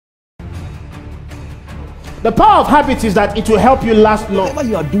The power of habit is that it will help you last long. Whatever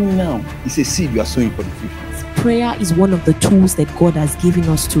you are doing now is a seed you are sowing for the future. Prayer is one of the tools that God has given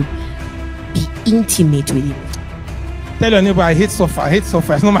us to be intimate with Him. Tell your neighbor, I hate suffer. I hate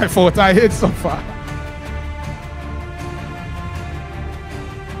suffer. It's not my fault. I hate suffer.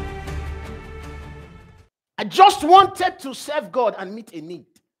 I just wanted to serve God and meet a need.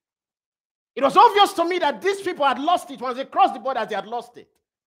 It was obvious to me that these people had lost it. Once they crossed the border, they had lost it.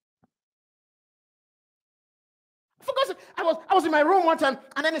 Because I was in my room one time,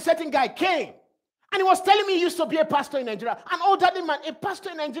 and then a certain guy came, and he was telling me he used to be a pastor in Nigeria, an elderly man, a pastor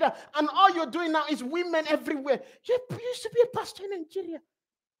in Nigeria, and all you're doing now is women everywhere. You used to be a pastor in Nigeria.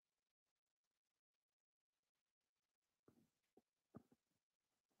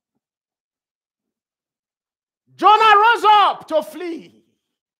 Jonah rose up to flee.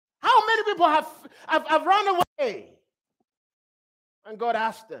 How many people have run away? And God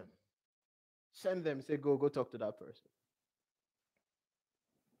asked them, send them, say, go talk to that person.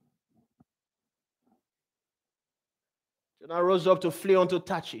 Jonah rose up to flee unto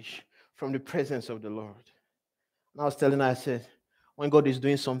Tarshish from the presence of the Lord. And I was telling her, I said, when God is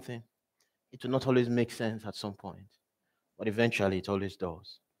doing something, it will not always make sense at some point. But eventually, it always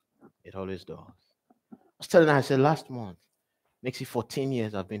does. It always does. I was telling her, I said, last month, makes it 14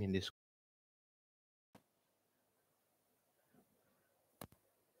 years I've been in this.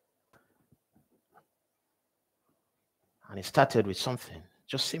 And it started with something,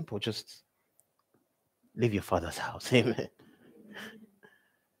 just simple, just leave your father's house. Amen.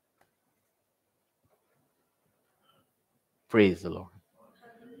 Praise the Lord.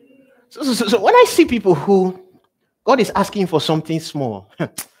 So when I see people who God is asking for something small,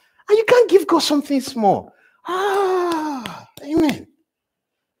 and you can't give God something small. Amen.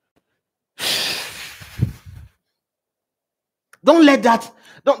 Don't let that,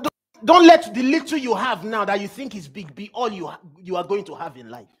 don't let the little you have now that you think is big be all you are going to have in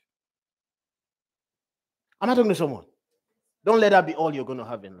life. I'm not talking to someone. Don't let that be all you're going to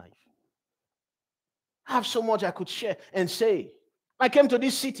have in life. I have so much I could share and say. I came to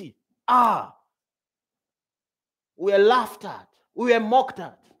this city. We were laughed at. We were mocked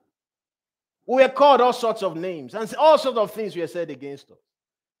at. We were called all sorts of names. And all sorts of things were said against us.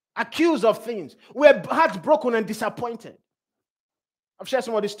 Accused of things. We were heartbroken and disappointed. I've shared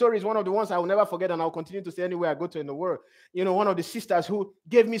some of the stories. One of the ones I will never forget, and I'll continue to say anywhere I go to in the world. You know, one of the sisters who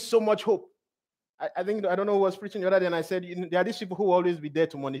gave me so much hope. I think, I don't know who was preaching the other day, and I said, there are these people who will always be there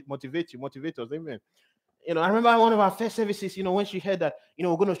to motivate us. Amen. You know, I remember one of our first services, when she heard that,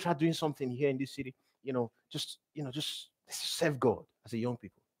 we're going to try doing something here in this city, just serve God as a young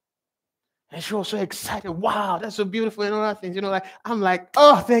people. And she was so excited. Wow, that's so beautiful and all that things. I'm like,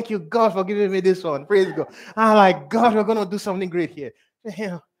 oh, thank you, God, for giving me this one. Praise God. I'm like, God, we're going to do something great here.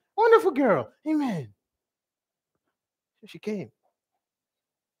 Yeah, wonderful girl. Amen. So she came.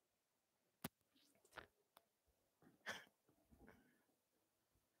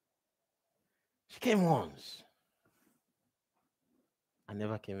 She came once. I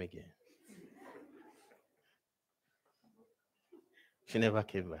never came again. She never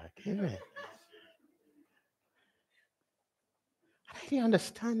came back. Amen. I didn't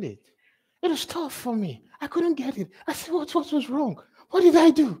understand it. It was tough for me. I couldn't get it. I said, what was wrong? What did I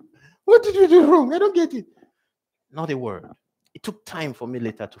do? What did we do wrong? I don't get it. Not a word. It took time for me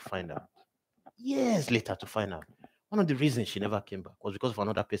later to find out. Years later to find out. One of the reasons she never came back was because of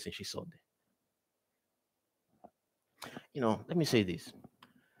another person she saw there. Let me say this.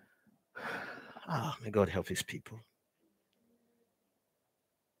 May God help his people.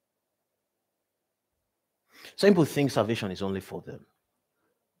 Some people think salvation is only for them.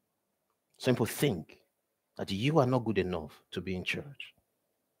 Some people think that you are not good enough to be in church.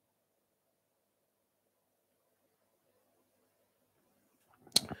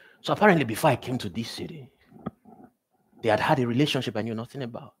 So apparently before I came to this city, they had a relationship I knew nothing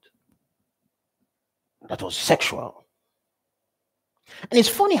about. That was sexual. And it's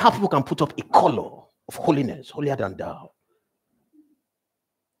funny how people can put up a color of holiness, holier than thou.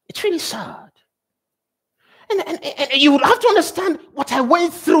 It's really sad. And you would have to understand what I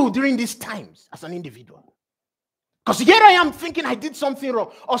went through during these times as an individual. Because here I am thinking I did something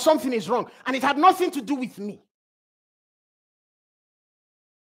wrong or something is wrong, and it had nothing to do with me.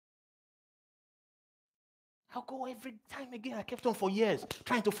 I'll go every time again. I kept on for years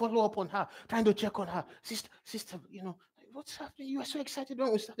trying to follow up on her, trying to check on her. Sister, what's happening? You are so excited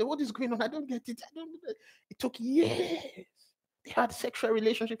when we started. What is going on? I don't get it. It took years. They had sexual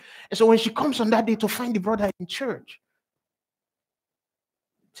relationship. And so when she comes on that day to find the brother in church,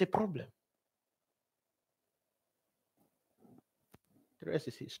 it's a problem. The rest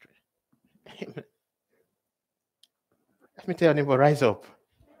is history. Amen. Let me tell your neighbor, rise up.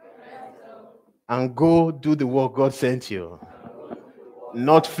 And go do the work God sent you.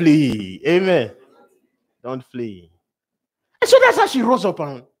 Not flee. Amen. Don't flee. And so that's how she rose up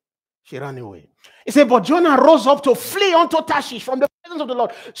and she ran away. He said, but Jonah rose up to flee unto Tarshish from the presence of the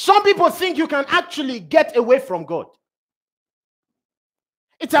Lord. Some people think you can actually get away from God.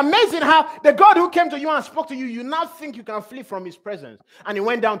 It's amazing how the God who came to you and spoke to you, you now think you can flee from his presence. And he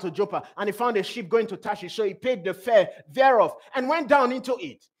went down to Joppa and he found a ship going to Tarshish. So he paid the fare thereof and went down into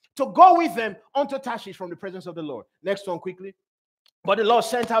it to go with them unto Tarshish from the presence of the Lord. Next one quickly. But the Lord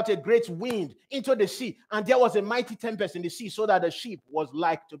sent out a great wind into the sea, and there was a mighty tempest in the sea, so that the ship was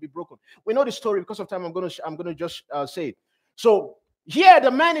like to be broken. We know the story. Because of time, I'm going to just say it. So here, the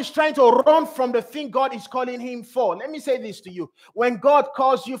man is trying to run from the thing God is calling him for. Let me say this to you. When God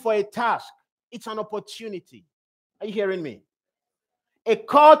calls you for a task, it's an opportunity. Are you hearing me? A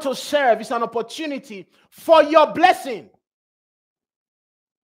call to serve is an opportunity for your blessing.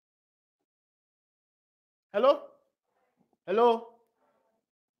 Hello? Hello?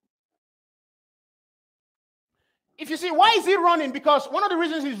 If you see, why is he running? Because one of the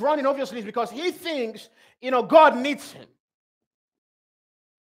reasons he's running, obviously, is because he thinks, God needs him.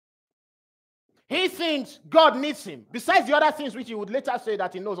 He thinks God needs him. Besides the other things which he would later say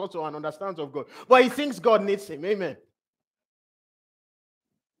that he knows also and understands of God. But he thinks God needs him. Amen.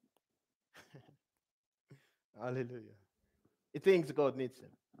 Hallelujah. He thinks God needs him.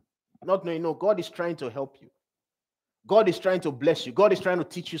 Not knowing, no, God is trying to help you. God is trying to bless you. God is trying to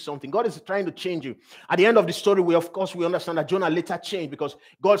teach you something. God is trying to change you. At the end of the story, we understand that Jonah later changed because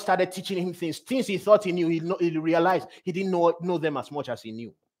God started teaching him things he thought he knew. He realized he didn't know them as much as he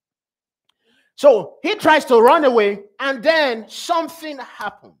knew. So he tries to run away, and then something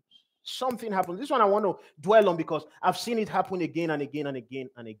happens. Something happens. This one I want to dwell on because I've seen it happen again and again and again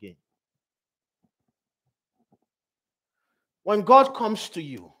and again. When God comes to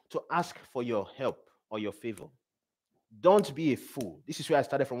you to ask for your help or your favor, don't be a fool. This is where I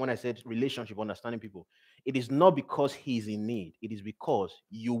started from when I said relationship, understanding people. It is not because he is in need. It is because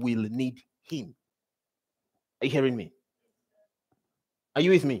you will need him. Are you hearing me? Are you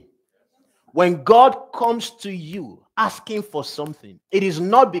with me? When God comes to you asking for something, it is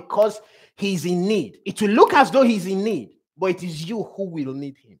not because he's in need. It will look as though he's in need, but it is you who will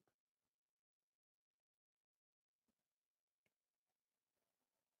need him.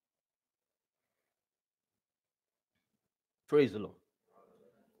 Praise the Lord.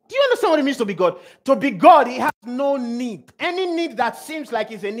 Do you understand what it means to be God? To be God, he has no need. Any need that seems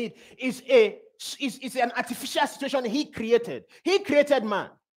like it's a need is an artificial situation he created. He created man.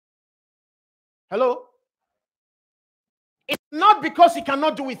 Hello? It's not because he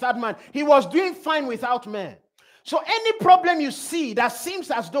cannot do without man. He was doing fine without man. So any problem you see that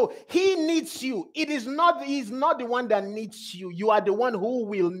seems as though he needs you, he's not the one that needs you. You are the one who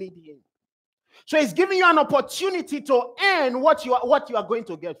will need him. So he's giving you an opportunity to earn what you are going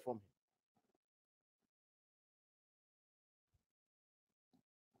to get from him.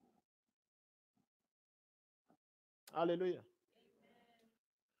 Hallelujah.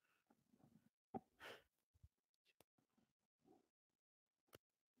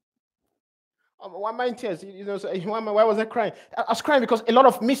 Why am I in tears? Why was I crying? I was crying because a lot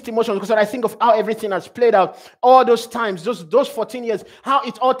of mixed emotions, because I think of how everything has played out all those times, those 14 years, how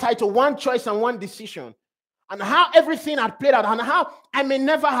it's all tied to one choice and one decision, and how everything had played out, and how I may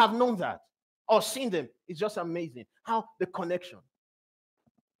never have known that or seen them. It's just amazing how the connection.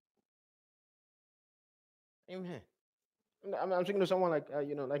 Amen. I'm thinking of someone like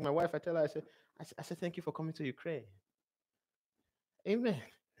like my wife. I tell her, I said, thank you for coming to Ukraine. Amen.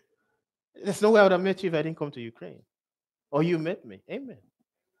 There's no way I would have met you if I didn't come to Ukraine. Or you met me. Amen.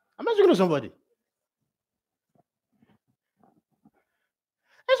 I'm not speaking to somebody.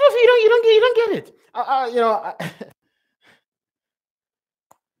 That's what you don't get it.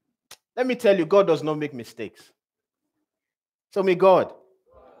 Let me tell you, God does not make mistakes. So God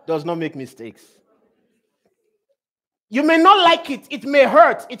does not make mistakes. You may not like it. It may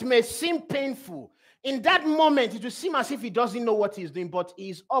hurt. It may seem painful. In that moment, it will seem as if he doesn't know what he's doing, but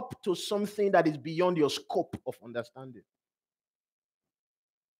he's up to something that is beyond your scope of understanding.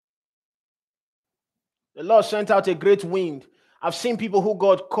 The Lord sent out a great wind. I've seen people who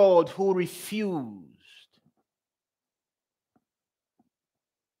God called who refused.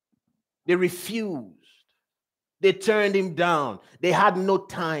 They refused. They turned him down. They had no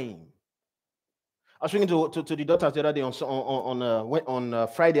time. I was speaking to the daughters the other day on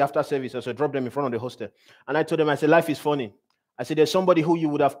Friday after service. So I dropped them in front of the hostel. And I told them, I said, life is funny. I said, there's somebody who you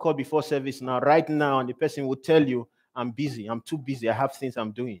would have called before service now, right now, and the person would tell you, I'm busy. I'm too busy. I have things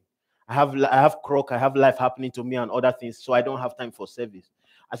I'm doing. I have croak, I have life happening to me and other things, so I don't have time for service.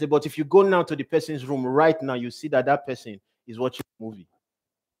 I said, but if you go now to the person's room right now, you see that that person is watching a movie.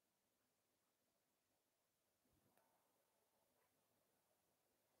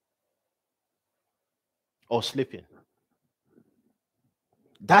 Or sleeping.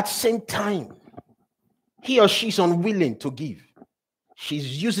 That same time, he or she is unwilling to give.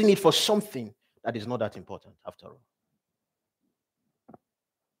 She's using it for something that is not that important after all.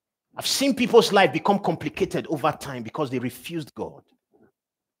 I've seen people's life become complicated over time because they refused God.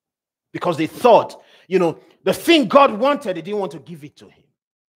 Because they thought, the thing God wanted, they didn't want to give it to him.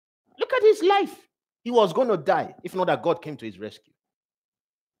 Look at his life. He was going to die if not that God came to his rescue.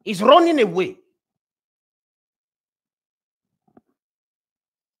 He's running away.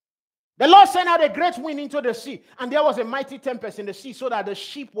 The Lord sent out a great wind into the sea, and there was a mighty tempest in the sea, so that the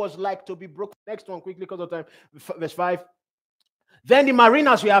ship was like to be broken. Next one, quickly, because of time. Verse 5. Then the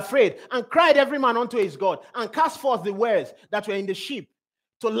mariners were afraid, and cried every man unto his God, and cast forth the wares that were in the ship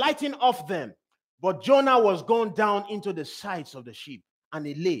to lighten off them. But Jonah was gone down into the sides of the ship, and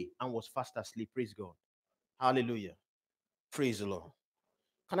he lay and was fast asleep. Praise God. Hallelujah. Praise the Lord.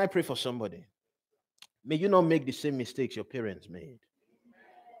 Can I pray for somebody? May you not make the same mistakes your parents made.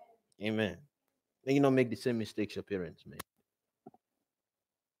 Amen. May you not make the same mistakes your parents made.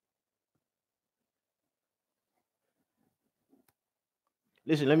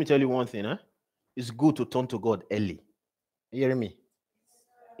 Listen, let me tell you one thing. It's good to turn to God early. You hearing me?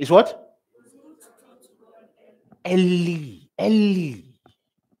 It's what? Early.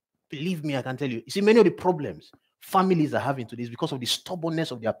 Believe me, I can tell you. You see, many of the problems families are having today is because of the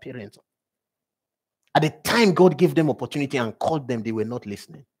stubbornness of their parents. At the time God gave them opportunity and called them, they were not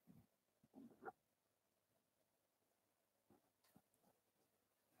listening.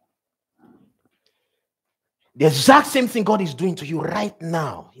 The exact same thing God is doing to you right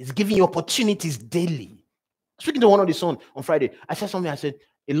now. He's giving you opportunities daily. Speaking to one of the sons on Friday, I said something. I said,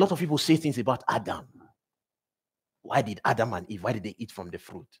 a lot of people say things about Adam. Why did Adam and Eve, why did they eat from the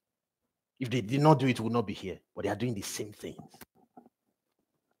fruit? If they did not do it, we would not be here. But they are doing the same things.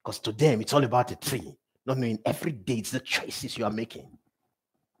 Because to them, it's all about the tree. Not knowing every day it's the choices you are making.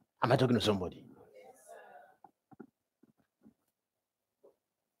 Am I talking to somebody?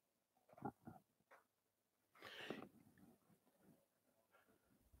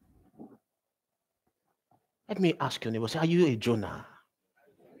 Let me ask your neighbor, say, are you a Jonah?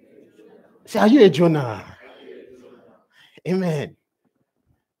 Say, are you a Jonah? Amen.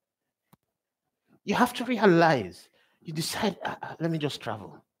 You have to realize, you decide, let me just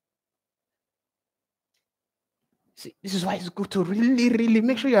travel. See, this is why it's good to really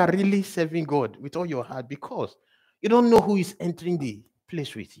make sure you are really serving God with all your heart, because you don't know who is entering the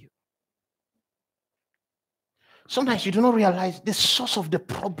place with you. Sometimes you do not realize the source of the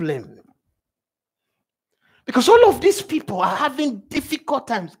problem. Because all of these people are having difficult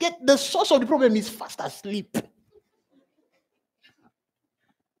times. The source of the problem is fast asleep.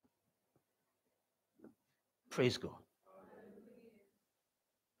 Praise God.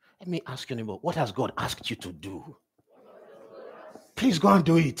 Let me ask you, neighbor, what has God asked you to do? Please go and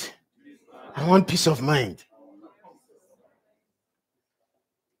do it. I want peace of mind.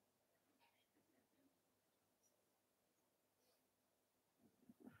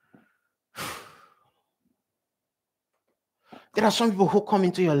 There are some people who come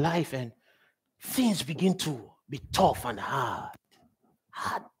into your life and things begin to be tough and hard.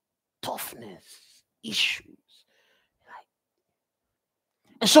 Hard toughness, issues.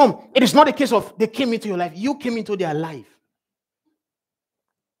 And some, it is not a case of they came into your life. You came into their life.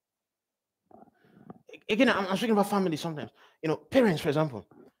 Again, I'm speaking about family sometimes. Parents, for example,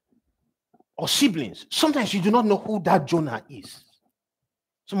 or siblings. Sometimes you do not know who that Jonah is.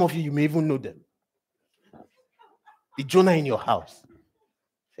 Some of you may even know them. The Jonah in your house.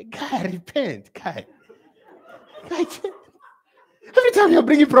 Say, guy, repent, guy. Every time you're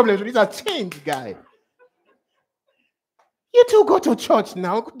bringing problems, these are change, guy. You two go to church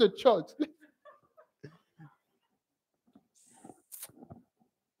now. Go to church.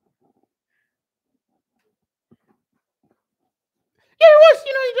 Yeah,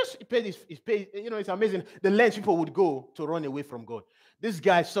 it was, he paid, it's amazing the lengths people would go to run away from God. This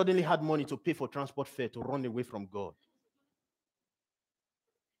guy suddenly had money to pay for transport fare to run away from God.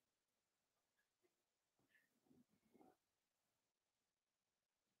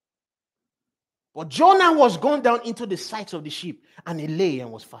 But Jonah was gone down into the sides of the ship, and he lay and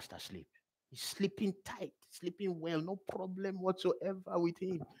was fast asleep. He's sleeping tight, sleeping well, no problem whatsoever with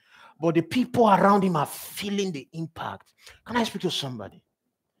him. But the people around him are feeling the impact. Can I speak to somebody?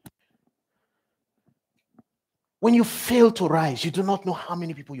 When you fail to rise, you do not know how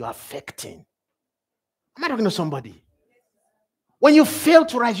many people you are affecting. Am I talking to somebody? When you fail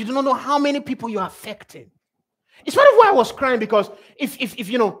to rise, you do not know how many people you are affecting. It's part of why I was crying, because if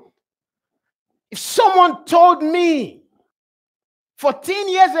someone told me 14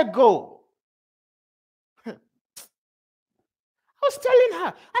 years ago, I was telling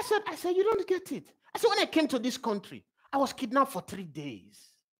her, I said, you don't get it. I said, when I came to this country, I was kidnapped for 3 days.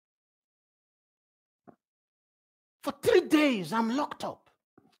 For 3 days, I'm locked up.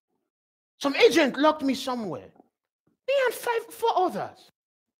 Some agent locked me somewhere. Me and 4 others.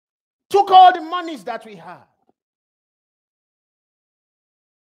 Took all the monies that we had.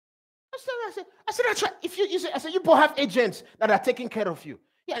 I said, if I said, you both have agents that are taking care of you.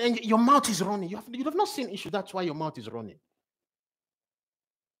 Yeah, and your mouth is running. You have not seen issue. That's why your mouth is running.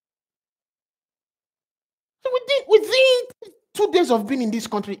 So within 2 days of being in this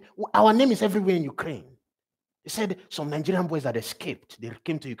country, our name is everywhere in Ukraine. They said some Nigerian boys that escaped, they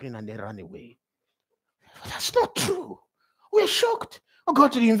came to Ukraine and they ran away. But that's not true. We're shocked. I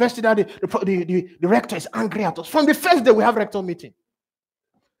got to the university that the rector is angry at us. From the first day we have rector meeting.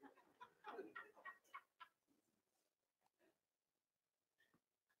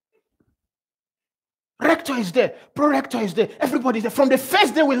 Rector is there. Pro-rector is there. Everybody's there. From the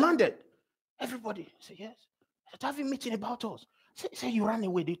first day we landed. Everybody said, yes. I said, have a meeting about us. Say you ran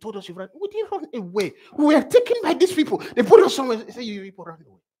away. They told us you ran. We didn't run away. We were taken by these people. They put us somewhere. They say you people ran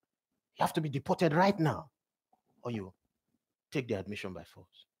away. You have to be deported right now, or you take the admission by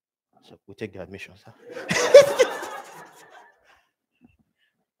force. So we take the admission, sir.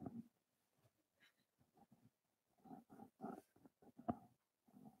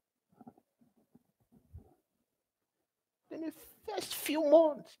 In the first few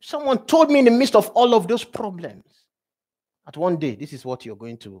months, someone told me in the midst of all of those problems that one day this is what you're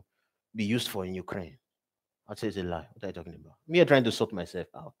going to be used for in Ukraine. I'd say it's a lie. What are you talking about? Me trying to sort myself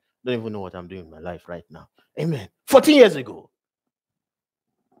out. Don't even know what I'm doing in my life right now. Amen. 14 years ago.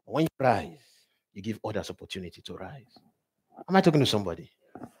 When you rise, you give others opportunity to rise. Am I talking to somebody?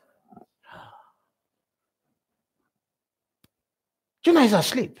 Jonah is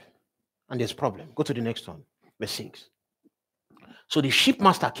asleep and there's problem. Go to the next one. Verse 6. So the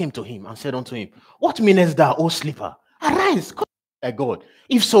shipmaster came to him and said unto him, what meanest thou, O sleeper? Arise, come by God.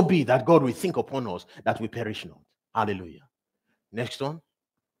 If so be that God will think upon us that we perish not. Hallelujah. Next one.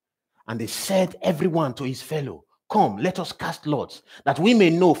 And they said everyone to his fellow, come, let us cast lots, that we may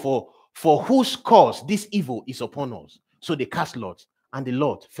know for whose cause this evil is upon us. So they cast lots, and the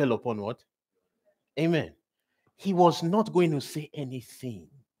lot fell upon what? Amen. He was not going to say anything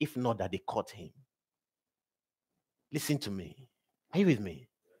if not that they caught him. Listen to me. Are you with me?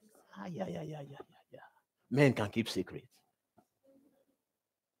 Yeah. Men can keep secrets.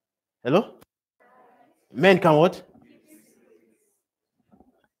 Hello? Men can what?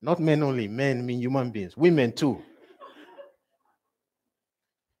 Not men only. Men mean human beings. Women too.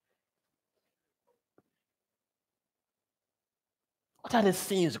 What are the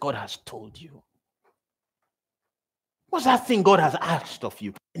things God has told you? What's that thing God has asked of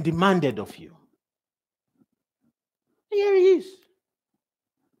you and demanded of you? Here he is.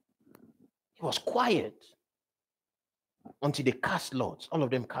 He was quiet until they cast lots. All of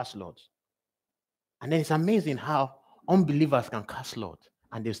them cast lots. And then it's amazing how unbelievers can cast lots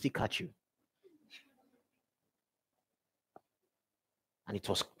and they'll still catch you. And it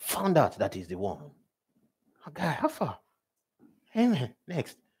was found out that he's the one. Oh, God, how far? Amen.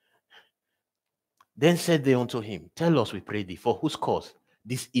 Next. Then said they unto him, tell us, we pray thee, for whose cause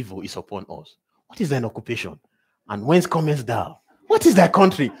this evil is upon us. What is thine occupation? And whence comest thou? What is thy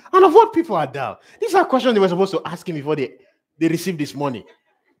country? And of what people art thou? These are questions they were supposed to ask him before they received this money.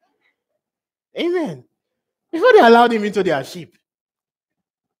 Amen. Before they allowed him into their ship.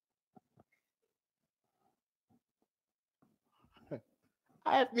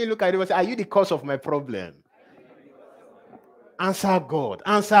 Let me look at him and say, are you the cause of my problem? Answer God.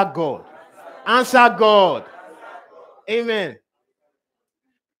 Answer God. Answer God. Amen.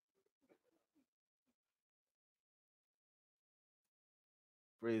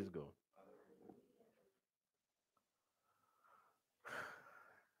 Praise God.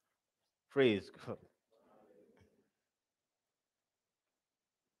 Praise God.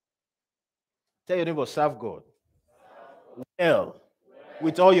 Tell your neighbor, serve God. Well,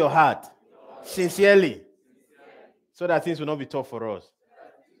 with all your heart, sincerely, so that things will not be tough for us.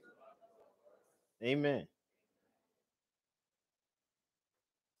 Amen.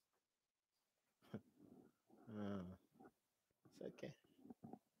 It's okay.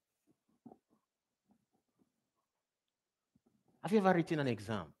 Have you ever written an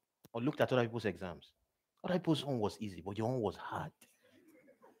exam or looked at other people's exams Other people's own was easy, but your own was hard.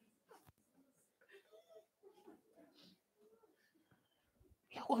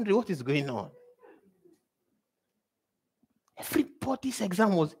 You're wondering what is going on. Everybody's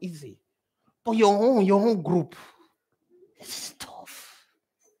exam was easy, but your own group is tough.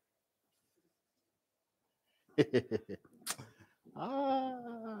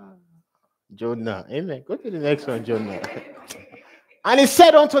 Jonah. Amen. Go to the next one, Jonah. And he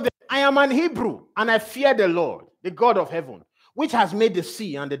said unto them, I am an Hebrew, and I fear the Lord, the God of heaven, which has made the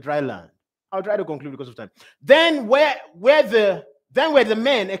sea and the dry land. I'll try to conclude because of time. Then were the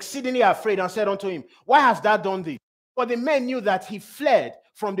men exceedingly afraid and said unto him, why hast thou done this? For the men knew that he fled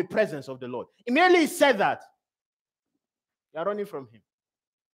from the presence of the Lord. Immediately he said that. You are running from him.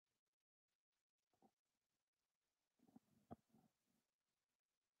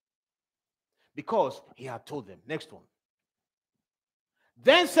 Because he had told them. Next one.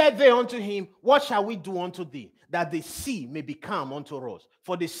 Then said they unto him, what shall we do unto thee, that the sea may be calm unto us?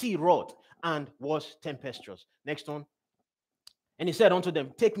 For the sea wrought and was tempestuous. Next one. And he said unto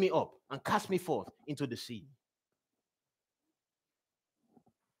them, take me up and cast me forth into the sea.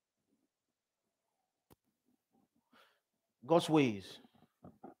 God's ways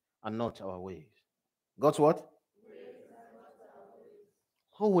are not our ways. God's what?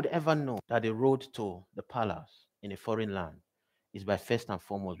 Who would ever know that the road to the palace in a foreign land is by first and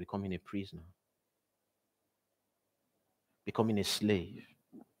foremost becoming a prisoner, becoming a slave?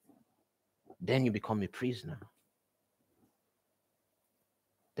 Then you become a prisoner.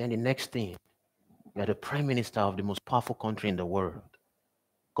 Then the next thing, you are the prime minister of the most powerful country in the world.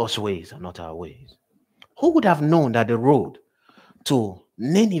 God's ways are not our ways. Who would have known that the road to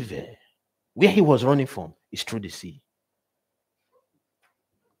Nineveh, where he was running from, is through the sea?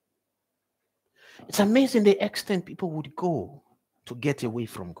 It's amazing the extent people would go to get away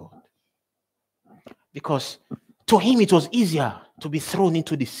from God. Because to him it was easier to be thrown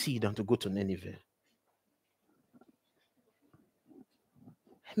into the sea than to go to Nineveh.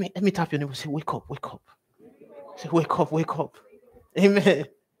 Let me tap your neighbor and say, wake up, wake up. Say, wake up, wake up. Amen.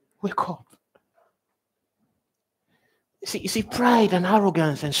 Wake up. You see, pride and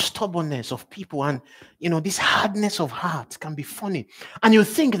arrogance and stubbornness of people and, this hardness of heart can be funny. And you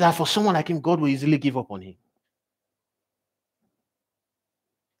think that for someone like him, God will easily give up on him.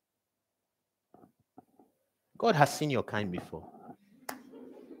 God has seen your kind before.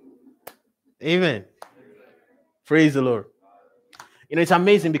 Amen. Praise the Lord. It's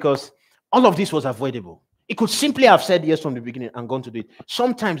amazing because all of this was avoidable. It could simply have said yes from the beginning and gone to do it.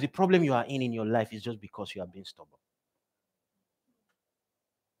 Sometimes the problem you are in your life is just because you are being stubborn.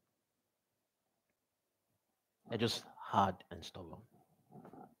 They're just hard and stubborn.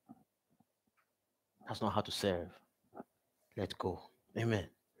 That's not how to serve. Let go. Amen.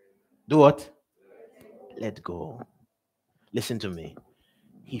 Do what? Let go. Listen to me.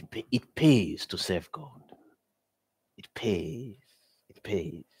 It pays to serve God. It pays. It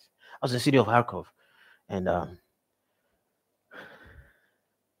pays. I was in the city of Kharkov, and I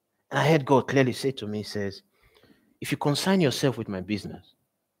heard God clearly say to me, he says, if you consign yourself with my business,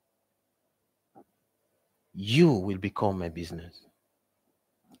 you will become my business.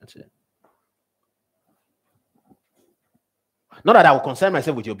 That's it. Not that I will concern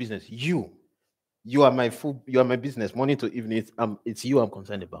myself with your business. You are my business, morning to evening. It's you I'm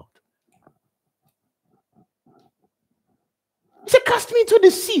concerned about. He said, cast me into the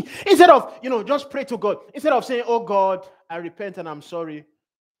sea. Instead of, just pray to God. Instead of saying, oh God, I repent and I'm sorry.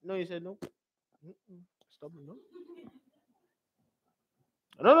 No, he said, no. Stop me, no.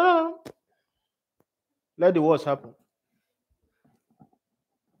 No. Let the worst happen.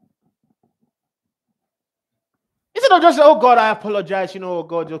 Instead of just say, oh God, I apologize. Oh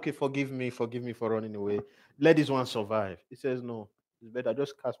God, okay, forgive me for running away. Let this one survive. He says, no, it's better.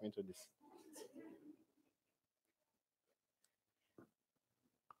 Just cast me into this.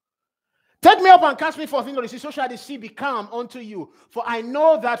 Take me up and cast me forth into the sea, so shall the sea be calm unto you. For I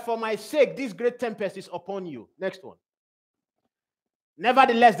know that for my sake this great tempest is upon you. Next one.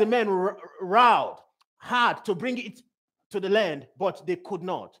 Nevertheless, the men rowed hard to bring it to the land, but they could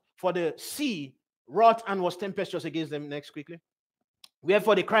not. For the sea wrought and was tempestuous against them. Next, quickly.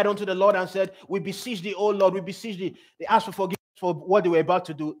 Wherefore they cried unto the Lord and said, we beseech thee, O Lord, we beseech thee. They asked for forgiveness for what they were about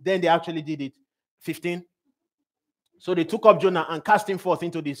to do. Then they actually did it. 15. So they took up Jonah and cast him forth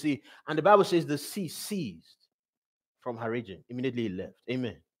into the sea. And the Bible says the sea ceased from her raging. Immediately he left.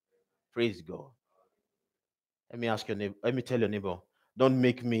 Amen. Praise God. Let me ask your neighbor. Let me tell your neighbor, don't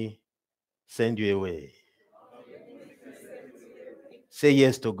make me send you away. Say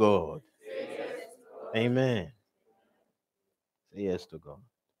yes to God. Amen. Say yes to God.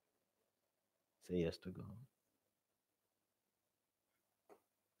 Say yes to God.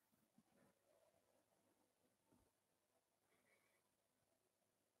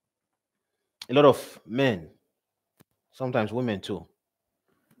 A lot of men, sometimes women too,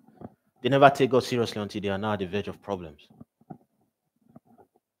 they never take God seriously until they are now at the verge of problems.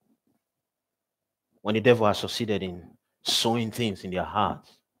 When the devil has succeeded in sowing things in their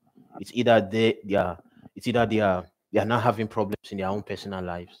hearts, it's either they are now having problems in their own personal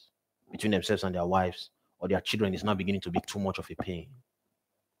lives between themselves and their wives, or their children is now beginning to be too much of a pain.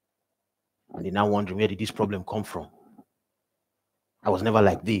 And they're now wondering, where did this problem come from? I was never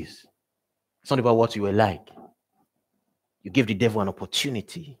like this. It's not about what you were like. You give the devil an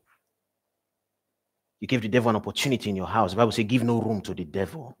opportunity. You give the devil an opportunity in your house. The Bible says, give no room to the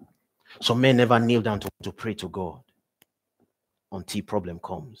devil. So men never kneel down to pray to God until problem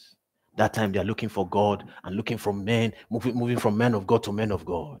comes. That time they are looking for God and looking for men, moving from men of God to men of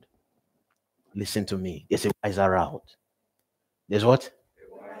God. Listen to me. There's a wiser route. There's what?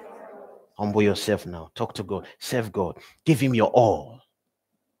 Humble yourself now. Talk to God. Serve God. Give him your all.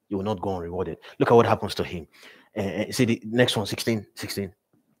 You will not go unrewarded. Look at what happens to him. See the next one, 16.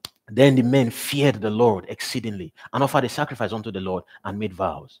 Then the men feared the Lord exceedingly and offered a sacrifice unto the Lord and made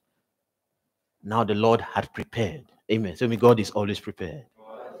vows. Now the Lord had prepared. Amen. So God is always prepared.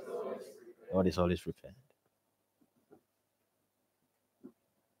 God is always prepared.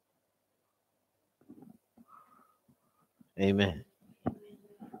 Amen.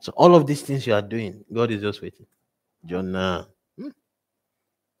 So all of these things you are doing, God is just waiting. Jonah.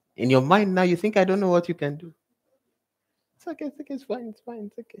 In your mind now, you think I don't know what you can do. It's okay, it's fine, it's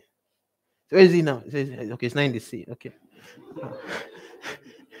okay. So where is he now? It says, okay, it's not in the sea. Okay.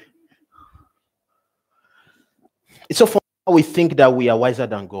 It's so funny how we think that we are wiser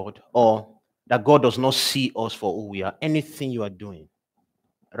than God, or that God does not see us for who we are. Anything you are doing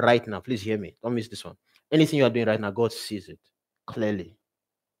right now, please hear me. Don't miss this one. Anything you are doing right now, God sees it clearly.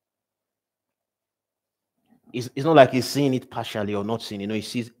 It's not like he's seeing it partially or not seeing it. No, he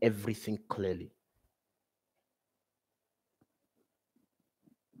sees everything clearly.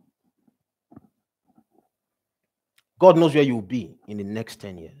 God knows where you will be in the next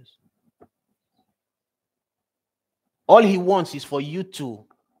 10 years. All he wants is for you to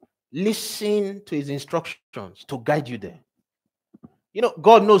listen to his instructions to guide you there. You know,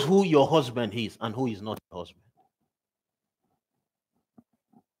 God knows who your husband is and who is not your husband.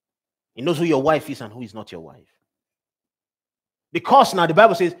 He knows who your wife is and who is not your wife. Because now the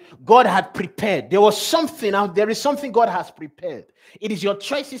Bible says God had prepared. There was something out there. Is something God has prepared. It is your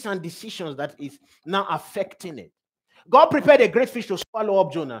choices and decisions that is now affecting it. God prepared a great fish to swallow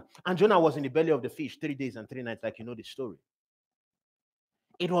up Jonah, and Jonah was in the belly of the fish 3 days and 3 nights, like you know the story.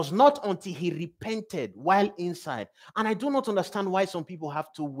 It was not until he repented while inside. And I do not understand why some people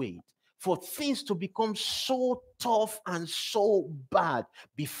have to wait for things to become so tough and so bad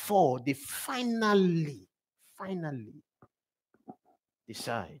before they finally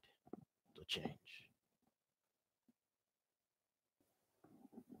decide to change.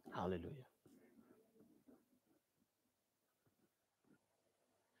 Hallelujah.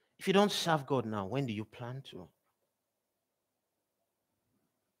 If you don't serve God now, when do you plan to?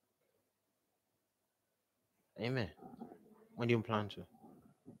 Amen. When do you plan to?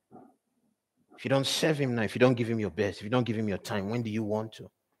 If you don't serve him now, if you don't give him your best, if you don't give him your time, when do you want to?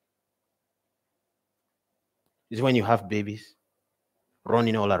 Is it when you have babies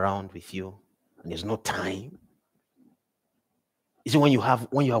running all around with you and there's no time? Is it when you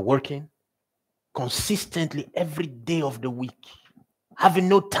are working consistently every day of the week, having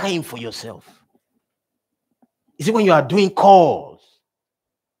no time for yourself? Is it when you are doing calls,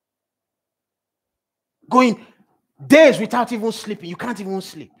 going days without even sleeping? You can't even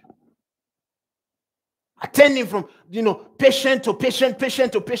sleep. Attending from, patient to patient,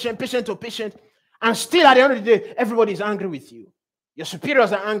 patient to patient, patient to patient. And still at the end of the day, everybody is angry with you. Your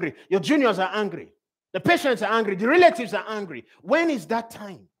superiors are angry. Your juniors are angry. The patients are angry. The relatives are angry. When is that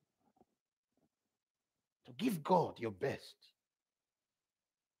time to give God your best?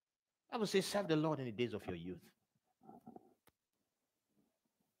 I would say serve the Lord in the days of your youth.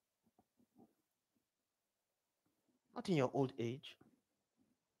 Not in your old age.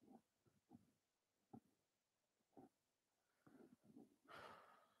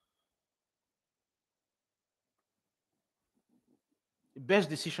 The best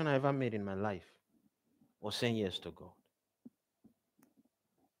decision I ever made in my life was saying yes to God.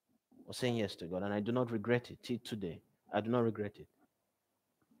 Was saying yes to God. And I do not regret it till today. I do not regret it.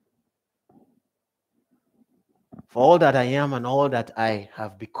 For all that I am and all that I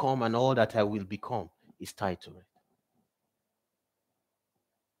have become and all that I will become is tied to it.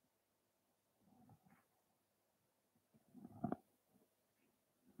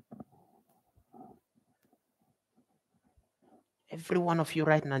 Every one of you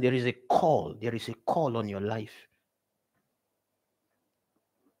right now, there is a call. There is a call on your life.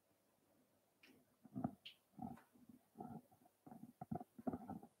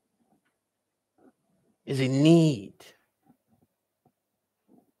 There's a need.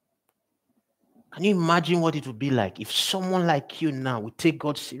 Can you imagine what it would be like if someone like you now would take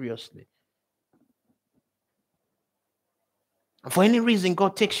God seriously? And for any reason,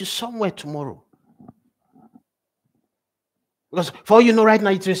 God takes you somewhere tomorrow. Because for all you know right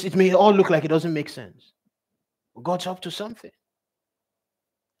now, it may all look like it doesn't make sense. But God's up to something.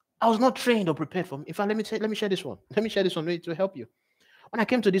 I was not trained or prepared for. In fact, let me share this one. Let me share this one to help you. When I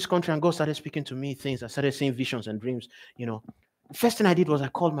came to this country and God started speaking to me things, I started seeing visions and dreams, the first thing I did was I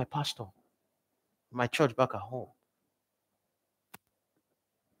called my pastor, my church back at home.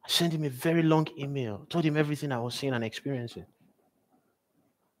 I sent him a very long email, told him everything I was seeing and experiencing,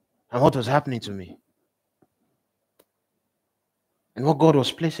 and what was happening to me, and what God was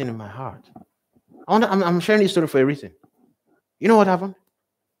placing in my heart. I'm sharing this story for a reason. You know what happened?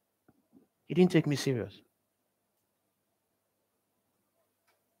 He didn't take me serious.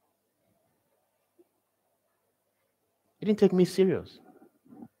 He didn't take me serious.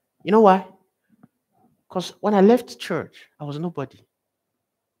 You know why? Because when I left church, I was nobody.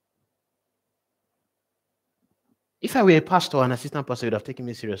 If I were a pastor or an assistant pastor, he would have taken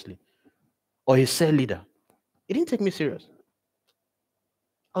me seriously. Or a cell leader. He didn't take me serious.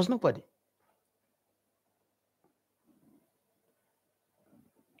 I was nobody.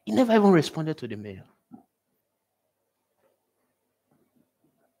 He never even responded to the mail.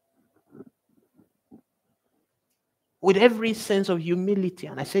 With every sense of humility,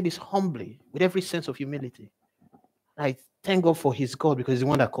 and I say this humbly, with every sense of humility, I thank God for his God because he's the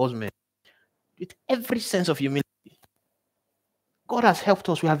one that calls men. With every sense of humility, God has helped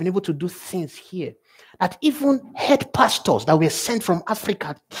us. We have been able to do things here that even head pastors that were sent from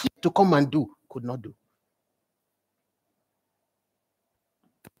Africa to come and do could not do.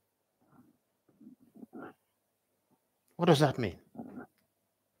 What does that mean?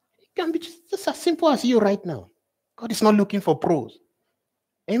 It can be just as simple as you right now. God is not looking for pros.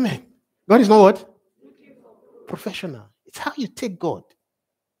 Amen. God is not what? Professional. It's how you take God.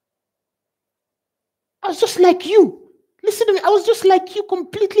 I was just like you. Listen to me. I was just like you,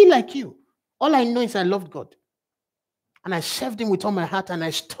 completely like you. All I know is I loved God. And I served him with all my heart and I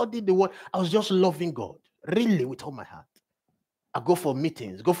studied the word. I was just loving God, really with all my heart. I go for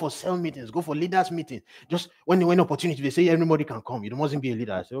meetings, go for cell meetings, go for leaders meetings. Just when opportunity, they say everybody can come. You mustn't be a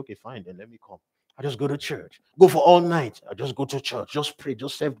leader. I say, okay, fine, then let me come. I just go to church. Go for all night. I just go to church. Just pray.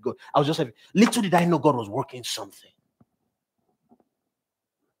 Just serve God. I was just having. Little did I know God was working something.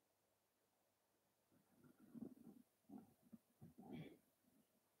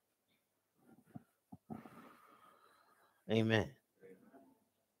 Amen.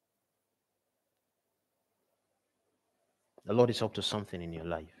 The Lord is up to something in your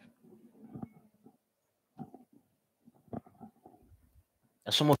life.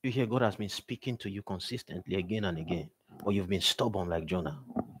 And some of you here, God has been speaking to you consistently again and again. Or you've been stubborn like Jonah.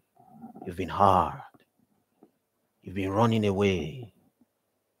 You've been hard. You've been running away.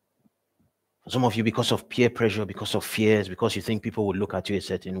 For some of you, because of peer pressure, because of fears, because you think people will look at you a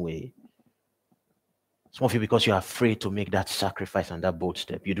certain way. Some of you, because you're afraid to make that sacrifice and that bold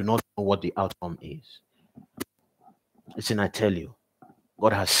step. You do not know what the outcome is. Listen, I tell you,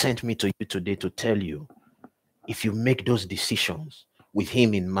 God has sent me to you today to tell you, if you make those decisions with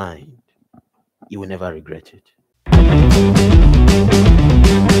him in mind, you will never regret it.